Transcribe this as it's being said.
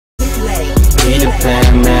Peter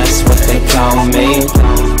Pan, that's what they call me.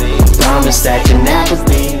 Promise that you'll never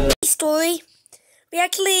be. Story. We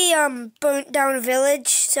actually burnt down a village,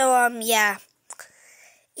 so yeah.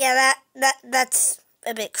 Yeah, that's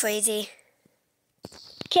a bit crazy.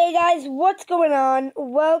 Okay guys, what's going on?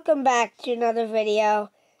 Welcome back to another video.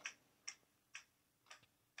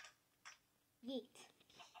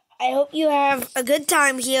 I hope you have a good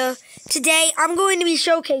time here. Today I'm going to be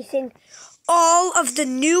showcasing all of the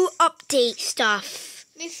new update stuff.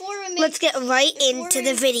 Let's get right into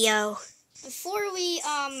the video. Before we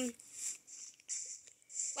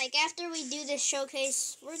after we do this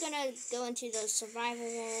showcase, we're gonna go into the survival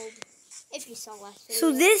world. If you saw last video.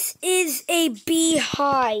 So this is a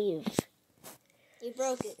beehive. You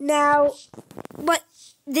broke it. Now,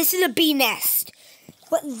 this is a bee nest.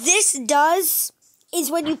 What this does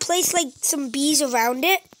is when you place like some bees around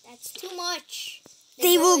it. That's too much.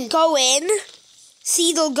 They will go in.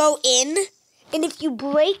 See, they'll go in. And if you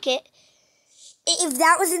break it, if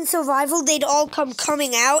that was in survival, they'd all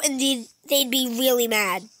coming out and they'd be really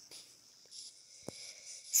mad.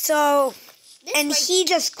 So, and he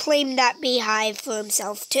just claimed that beehive for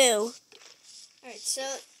himself too. Alright, so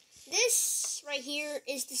this right here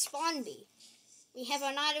is the spawn bee. We have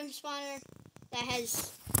an item spawner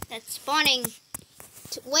that's spawning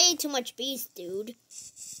way too much bees, dude.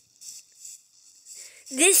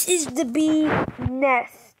 This is the bee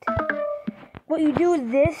nest. What you do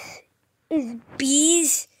with this is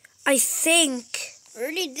bees, I think. I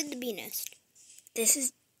already did the bee nest. This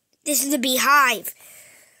is the beehive.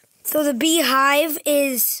 So the beehive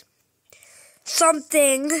is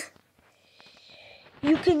something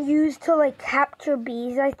you can use to like capture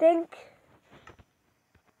bees, I think.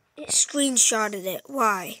 It screenshotted it.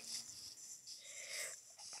 Why?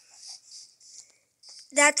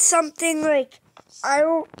 That's something like, I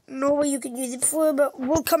don't know what you can use it for, but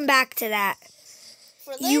we'll come back to that.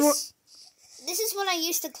 For this, this is what I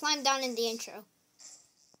used to climb down in the intro.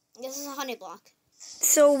 This is a honey block.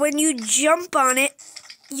 So when you jump on it,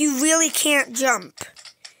 you really can't jump.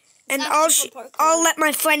 And I'll let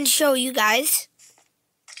my friend show you guys.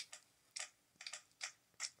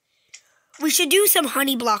 We should do some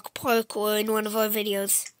honey block parkour in one of our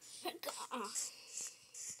videos.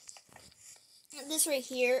 This right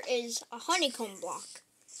here is a honeycomb block.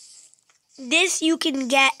 This you can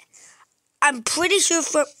get, I'm pretty sure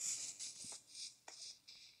from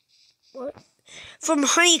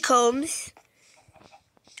honeycombs.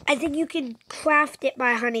 I think you can craft it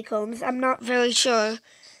by honeycombs. I'm not very sure.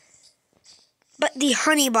 But the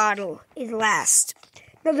honey bottle is last.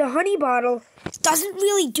 Now the honey bottle doesn't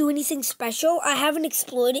really do anything special. I haven't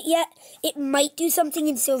explored it yet. It might do something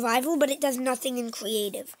in survival, but it does nothing in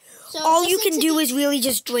creative. So all you can do is really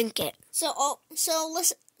just drink it. So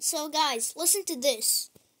guys, listen to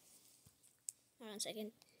this. Hold on a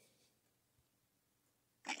second.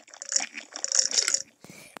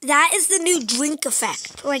 That is the new drink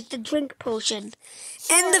effect, like the drink potion.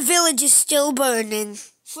 And the village is still burning.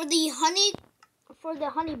 For the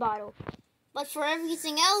honey bottle. But for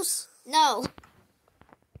everything else, no.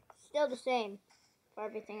 Still the same for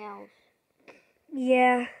everything else.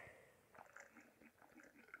 Yeah.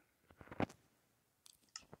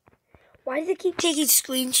 Why does it keep taking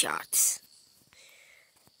screenshots?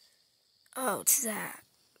 Oh, it's that.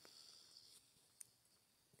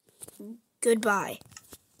 Goodbye.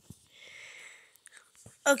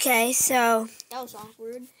 Okay, so that was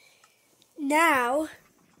awkward. Now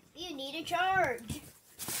you need a charge.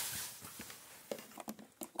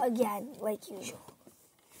 Again, like usual.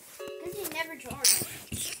 Because you never charge.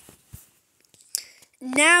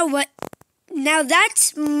 Now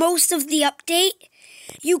that's most of the update.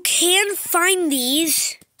 You can find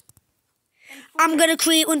these. I'm gonna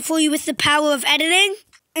create one for you with the power of editing.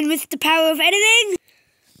 And with the power of editing,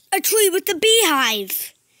 a tree with the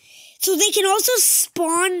beehive. So they can also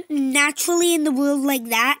spawn naturally in the world like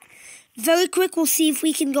that. Very quick, we'll see if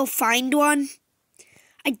we can go find one.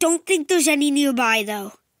 I don't think there's any nearby,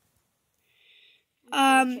 though.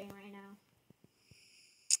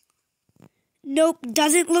 Nope,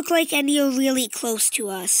 doesn't look like any are really close to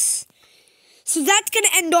us. So that's going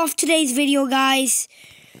to end off today's video, guys.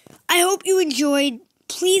 I hope you enjoyed.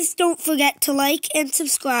 Please don't forget to like and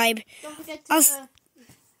subscribe. Don't forget to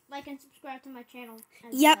like and subscribe to my channel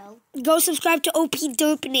as well. Go subscribe to OP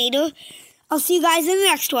Derpinator. I'll see you guys in the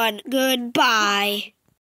next one. Goodbye.